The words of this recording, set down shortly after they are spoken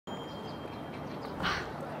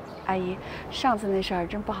阿姨，上次那事儿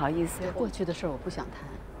真不好意思。过去的事儿我不想谈。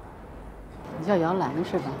你叫姚兰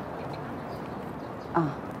是吧？啊，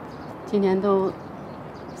今年都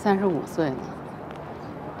35岁了。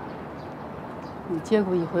你结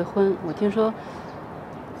过一回婚，我听说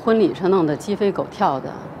婚礼上弄得鸡飞狗跳的，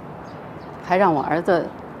还让我儿子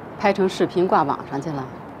拍成视频挂网上去了。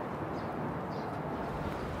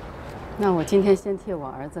那我今天先替我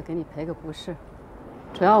儿子给你赔个不是。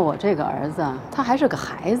主要我这个儿子他还是个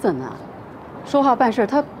孩子呢，说话办事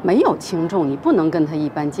他没有轻重，你不能跟他一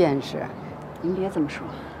般见识。您别这么说。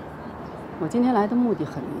我今天来的目的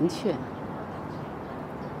很明确，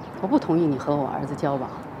我不同意你和我儿子交往，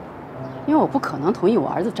因为我不可能同意我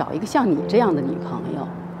儿子找一个像你这样的女朋友。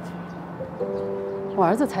我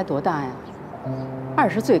儿子才多大呀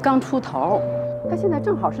？20岁刚出头，他现在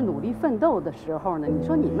正好是努力奋斗的时候呢。你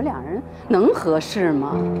说你们俩人能合适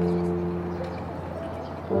吗？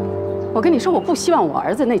我跟你说，我不希望我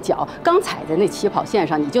儿子那脚刚踩在那起跑线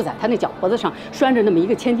上，你就在他那脚脖子上拴着那么一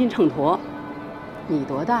个千斤秤砣。你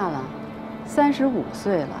多大了？35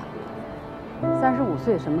岁了。35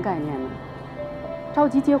岁什么概念呢？着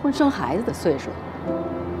急结婚生孩子的岁数。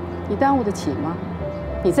你耽误得起吗？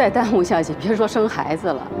你再耽误下去，别说生孩子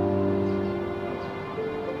了，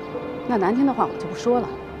那难听的话我就不说了。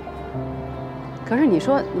可是你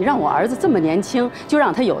说你让我儿子这么年轻就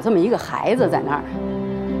让他有这么一个孩子在那儿，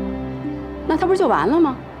那他不是就完了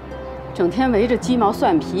吗？整天围着鸡毛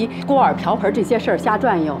蒜皮、锅碗瓢盆这些事儿瞎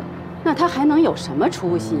转悠，那他还能有什么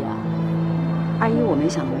出息啊？阿姨，我没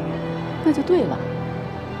想那么远。那就对了，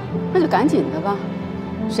那就赶紧的吧，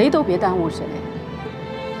谁都别耽误谁。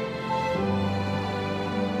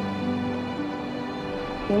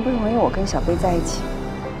您不同意我跟小贝在一起，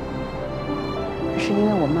是因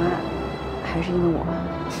为我妈，还是因为我？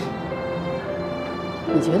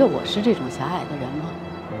你觉得我是这种狭隘的人吗？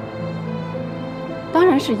当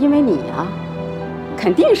然是因为你呀，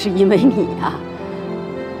肯定是因为你呀。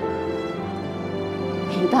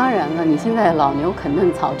你当然了，你现在老牛啃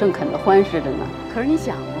嫩草，正啃得欢实着呢。可是你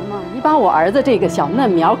想过吗？你把我儿子这个小嫩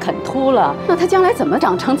苗啃秃了，那他将来怎么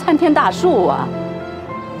长成参天大树啊？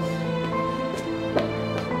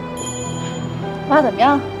妈，怎么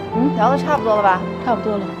样？聊得差不多了吧？差不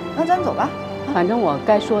多了。那咱走吧。反正我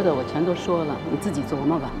该说的我全都说了，你自己琢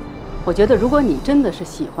磨吧。我觉得如果你真的是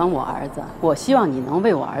喜欢我儿子，我希望你能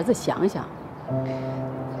为我儿子想想。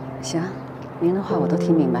行，您的话我都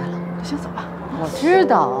听明白了。行，走吧。我知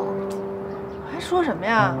道。还说什么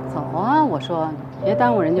呀？走啊！我说，别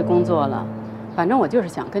耽误人家工作了。反正我就是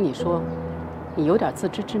想跟你说，你有点自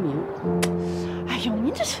知之明。哎呦，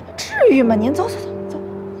您这是至于吗？您走走走走。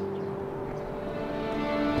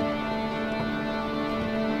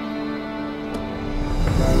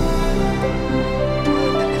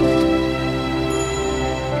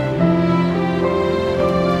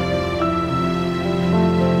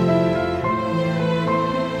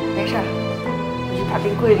没事儿，你去把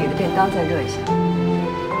冰柜里的便当再热一下。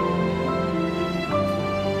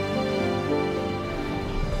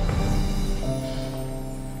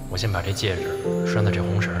我先把这戒指拴在这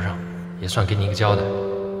红绳上，也算给你一个交代。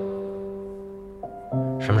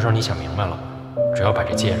什么时候你想明白了，只要把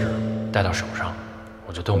这戒指戴到手上，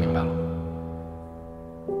我就都明白了。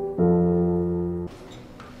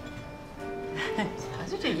瞧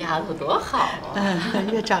瞧这丫头多好啊！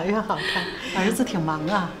越长越好看。儿子挺忙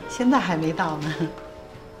啊，现在还没到呢。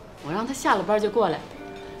我让他下了班就过来。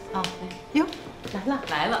哦，哟，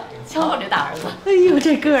来了，瞧我这大儿子。哎呦，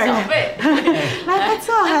这个儿小贝，来，快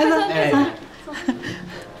坐，孩子。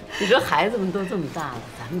你说孩子们都这么大了，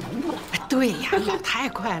咱们能不来吗？对呀，老太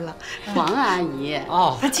快了。黄阿姨。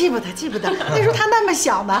哦，他记不得，记不得。那时候他那么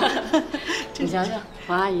小呢。你瞧瞧，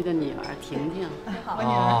黄阿姨的女儿婷婷。好，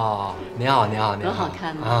哦，您好，您好，您好。多好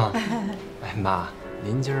看呢！啊，哎妈，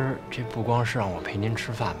您今儿这不光是让我陪您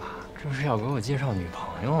吃饭吧，这是要给我介绍女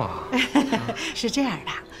朋友啊。是这样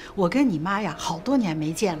的，我跟你妈呀，好多年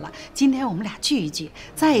没见了，今天我们俩聚一聚。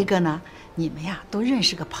再一个呢，你们呀都认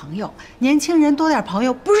识个朋友，年轻人多点朋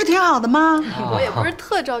友不是挺好的吗？我也不是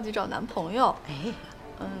特着急找男朋友，哎，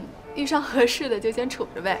遇上合适的就先处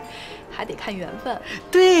着呗，还得看缘分。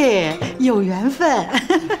对，有缘分。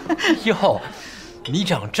哟，你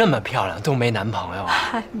长这么漂亮都没男朋友啊？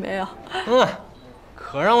还没有。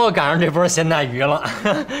可让我赶上这波咸带鱼了。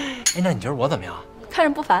哎，那你觉得我怎么样？看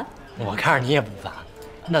着不烦。我看着你也不烦。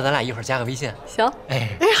那咱俩一会儿加个微信。行。哎，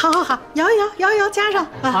好好好，摇加上。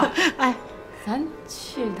好，哎，咱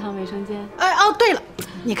去一趟卫生间。哎哦，对了，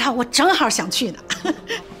你看我正好想去呢。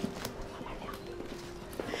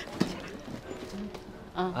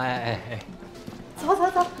哎，走，卫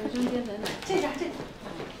生间在哪？这边。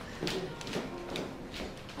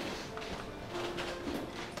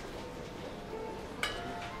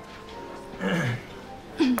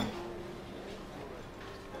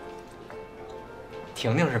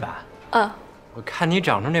婷婷是吧？嗯，我看你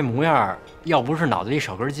长成这模样，要不是脑子里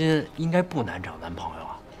少根筋，应该不难找男朋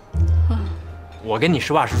友啊。我跟你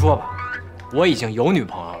实话实说吧，我已经有女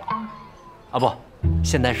朋友了，啊不，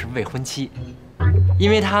现在是未婚妻。因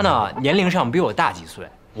为她呢年龄上比我大几岁，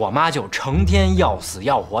我妈就成天要死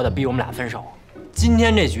要活的逼我们俩分手。今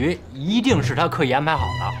天这局一定是她刻意安排好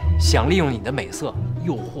的，想利用你的美色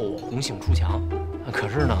诱惑我红杏出墙。可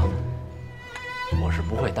是呢，我是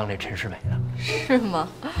不会当这陈世美的。是吗？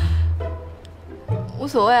无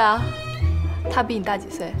所谓啊，他比你大几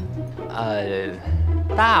岁？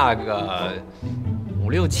大个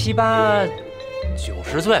5、6、7、8、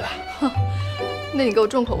90岁吧。哼，那你给我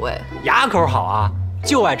重口味。牙口好啊，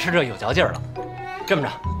就爱吃这有嚼劲儿的。这么着，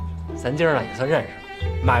咱今儿呢也算认识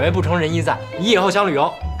了，买卖不成仁义在。你以后想旅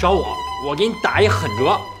游找我，我给你打一狠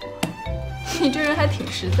折。你这人还挺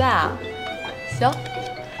实在啊。行，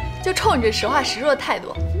就冲你这实话实说的态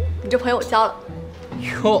度，你这朋友我交了。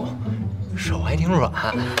哟，手还挺软。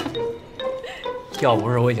要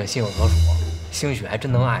不是我已经心有所属，兴许还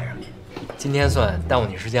真能爱上你。今天算耽误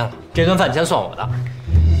你时间了，这顿饭钱算我的。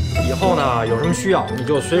以后呢，有什么需要你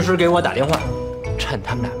就随时给我打电话。趁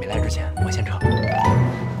他们俩没来之前，我先撤。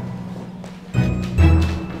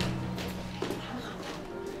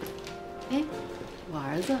哎，我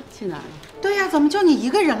儿子去哪儿了？对呀，怎么就你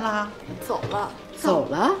一个人了？走了。走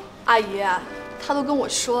了？阿姨，他都跟我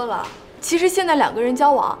说了，其实现在2个人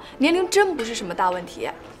交往，年龄真不是什么大问题。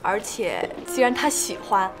而且既然他喜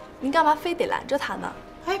欢，您干嘛非得拦着他呢？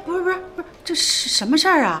哎，不是，这是什么事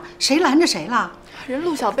儿啊？谁拦着谁了？人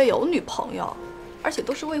陆小贝有女朋友，而且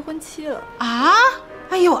都是未婚妻了啊！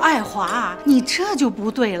哎呦，爱华，你这就不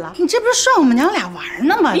对了，你这不是涮我们娘俩玩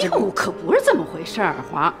呢吗？哎呦，可不是这么回事儿，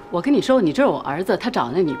华。我跟你说，你知道我儿子他找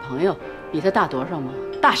那女朋友比他大多少吗？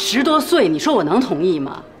大10多岁，你说我能同意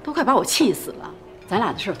吗？都快把我气死了。咱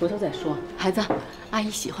俩的事回头再说。孩子，阿姨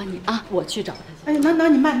喜欢你啊，我去找他去。哎，那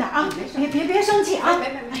你慢点啊，别生气啊！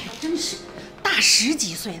哎呦，真是大10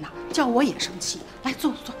几岁呢，叫我也生气。来，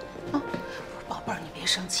坐啊，宝贝儿，你别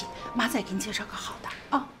生气，妈再给你介绍个好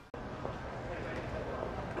的啊。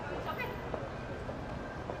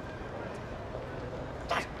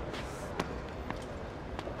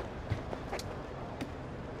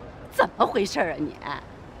怎么回事啊你？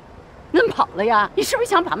恁跑了呀？你是不是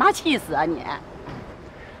想把妈气死啊你？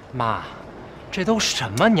妈，这都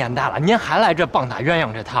什么年代了，您还来这棒打鸳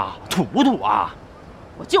鸯这套，土不土啊？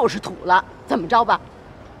我就是土了，怎么着吧？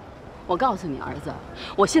我告诉你儿子，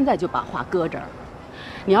我现在就把话搁这儿，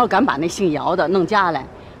你要敢把那姓姚的弄家来，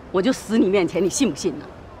我就死你面前，你信不信呢？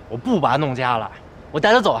我不把他弄家来，我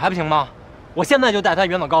带他走还不行吗？我现在就带他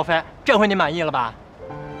远走高飞，这回你满意了吧？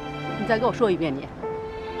你再给我说一遍你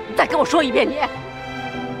再给我说一遍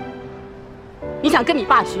你想跟你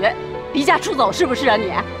爸学，离家出走是不是啊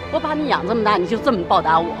你？我把你养这么大，你就这么报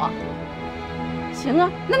答我？行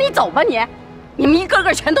啊，那你走吧你们一个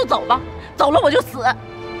个全都走吧，走了我就死。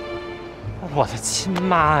我的亲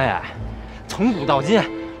妈呀！从古到今，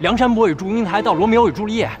梁山伯与祝英台到罗密欧与朱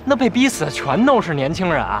丽叶，那被逼死的全都是年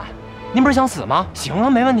轻人啊！您不是想死吗？行啊，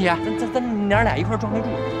没问题，咱娘俩一块撞那柱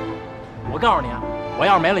子。我告诉你啊，我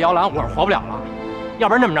要是没了摇篮，我是活不了了。要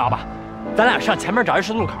不然这么着吧，咱俩上前面找一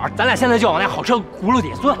十字路口，咱俩现在就往那好车轱辘底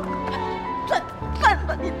下钻。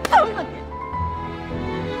蹬吧你！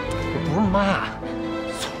不是妈，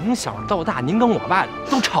从小到大，您跟我爸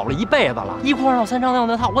都吵了一辈子了，一哭二闹三上吊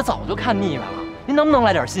那套，我早就看腻歪了。您能不能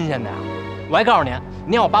来点新鲜的呀？我还告诉您，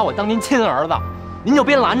您要把我当您亲儿子，您就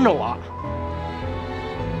别拦着我。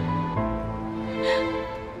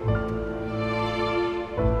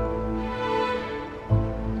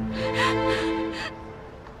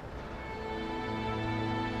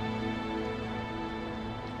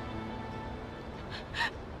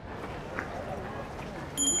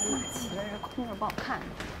空着不好看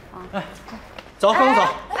啊！哎，走，跟我走。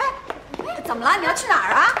哎，怎么了？你要去哪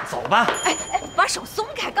儿啊？走吧。哎，把手松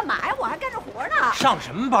开，干嘛呀？我还干着活呢。上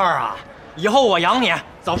什么班啊？以后我养你。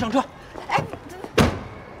走上车。哎，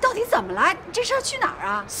到底怎么了？你这是要去哪儿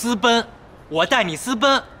啊？私奔，我带你私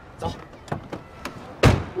奔。走。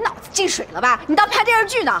你脑子进水了吧？你当拍电视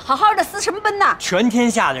剧呢？好好的私什么奔呢？全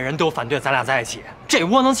天下的人都反对咱俩在一起，这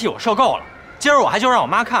窝囊气我受够了。今儿我还就让我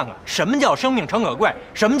妈看看什么叫生命诚可贵，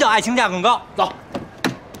什么叫爱情价更高。走。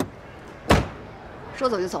说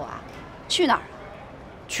走就走啊？去哪儿？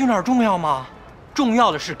去哪儿重要吗？重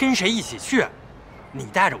要的是跟谁一起去。你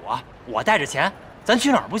带着我，我带着钱，咱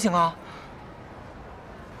去哪儿不行啊？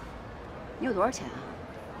你有多少钱啊？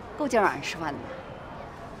够今儿晚上吃饭的吗？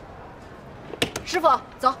师傅，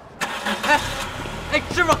走。哎，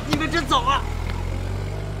师傅，你们真走啊？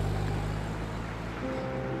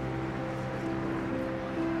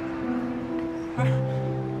不是。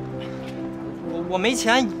我没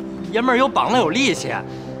钱，爷们儿有膀子有力气，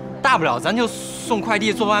大不了咱就送快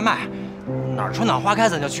递做外卖，哪儿春暖花开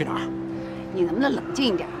咱就去哪儿。你能不能冷静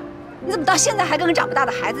一点？你怎么到现在还跟个长不大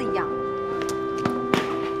的孩子一样？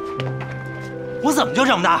我怎么就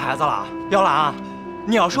这么大孩子了？姚兰，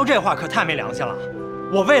你要说这话可太没良心了。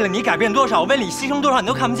我为了你改变多少，我为了你牺牲多少，你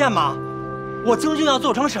都看不见吗？我究竟要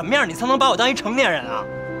做成什么样，你才能把我当一成年人啊？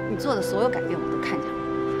你做的所有改变我都看见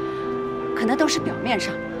了，可那都是表面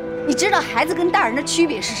上。你知道孩子跟大人的区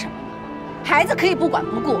别是什么吗？孩子可以不管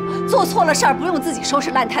不顾，做错了事儿不用自己收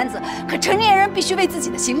拾烂摊子，可成年人必须为自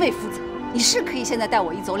己的行为负责。你是可以现在带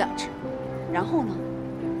我一走了之，然后呢？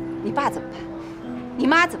你爸怎么办？你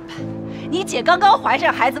妈怎么办？你姐刚刚怀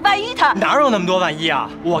上孩子，万一她……哪有那么多万一啊？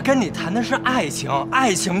我跟你谈的是爱情，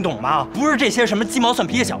爱情懂吗？不是这些什么鸡毛蒜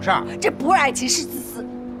皮的小事儿。这不是爱情，是自私。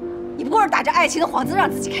你不过是打着爱情的幌子让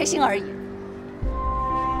自己开心而已。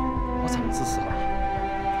我怎么自私了？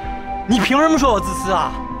你凭什么说我自私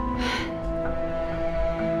啊？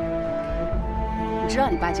你知道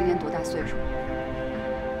你爸今年多大岁数吗？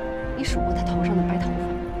你数过他头上的白头发？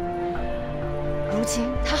如今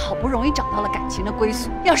他好不容易找到了感情的归宿，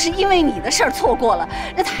要是因为你的事儿错过了，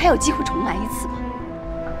那他还有机会重来一次吗？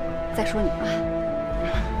再说你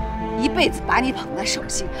妈，一辈子把你捧在手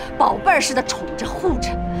心，宝贝儿似的宠着护着。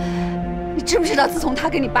你知不知道，自从他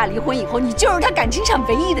跟你爸离婚以后，你就是他感情上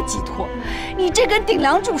唯一的寄托。你这根顶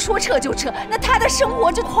梁柱说撤就撤，那他的生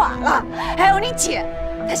活就垮了。还有你姐，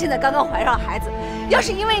她现在刚刚怀上孩子，要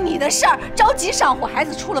是因为你的事儿着急上火，孩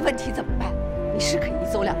子出了问题怎么办？你是可以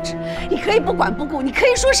一走了之，你可以不管不顾，你可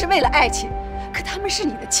以说是为了爱情，可他们是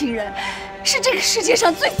你的亲人，是这个世界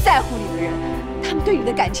上最在乎你的人。他们对你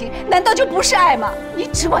的感情难道就不是爱吗？你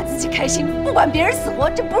只管自己开心，不管别人死活，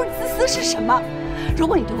这不是自私是什么？如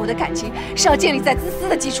果你对我的感情是要建立在自私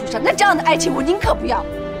的基础上，那这样的爱情我宁可不要。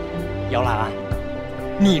姚兰，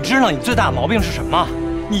你知道你最大的毛病是什么？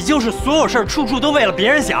你就是所有事儿处处都为了别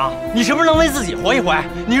人想。你是不是能为自己活一回？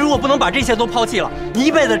你如果不能把这些都抛弃了，你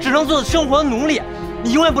一辈子只能做生活的奴隶，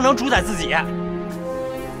你永远不能主宰自己。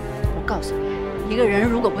我告诉你，一个人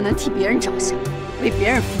如果不能替别人着想，为别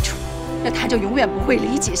人付出，那他就永远不会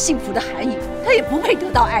理解幸福的含义，他也不配得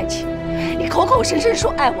到爱情。你口口声声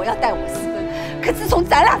说爱我，要带我私奔，可自从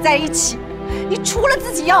咱俩在一起，你除了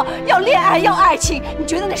自己要恋爱要爱情，你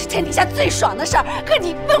觉得那是天底下最爽的事儿。可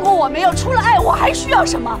你问过我没有？除了爱，我还需要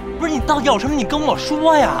什么？不是你到底要什么？你跟我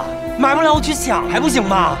说呀！买不了我去想还不行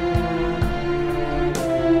吗？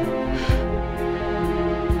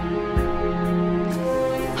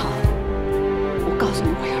好，我告诉你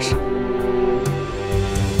我要什么。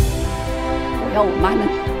我要我妈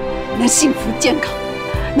能幸福健康，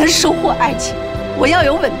能收获爱情。我要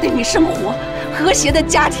有稳定的生活，和谐的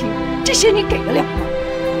家庭。这些你给得了吗？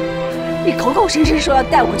你口口声声说要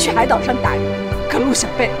带我去海岛上打鱼，可陆小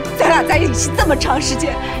贝，咱俩在一起这么长时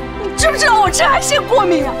间，你知不知道我吃海鲜过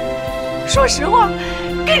敏啊？说实话，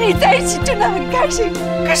跟你在一起真的很开心，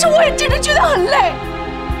可是我也真的觉得很累。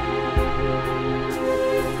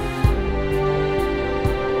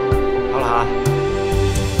姚兰，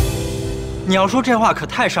你要说这话可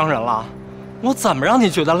太伤人了，我怎么让你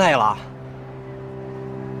觉得累了？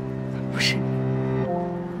不是你，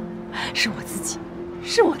是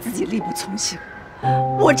我自己力不从心。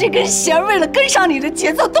我这根弦为了跟上你的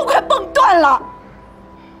节奏，都快蹦断了。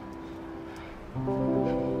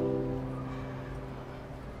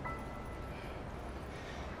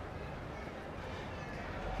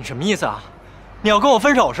你什么意思啊？你要跟我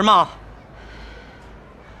分手是吗？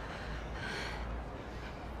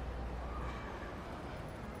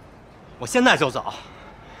我现在就走。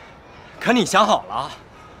可你想好了，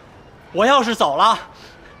我要是走了，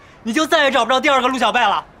你就再也找不着第二个陆小贝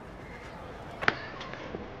了。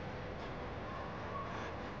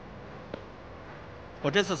我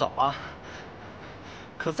这次走了，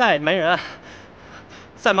可再也没人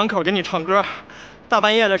在门口给你唱歌，大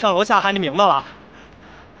半夜的上楼下喊你名字了。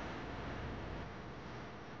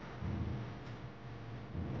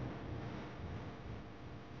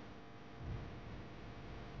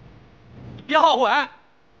别后悔。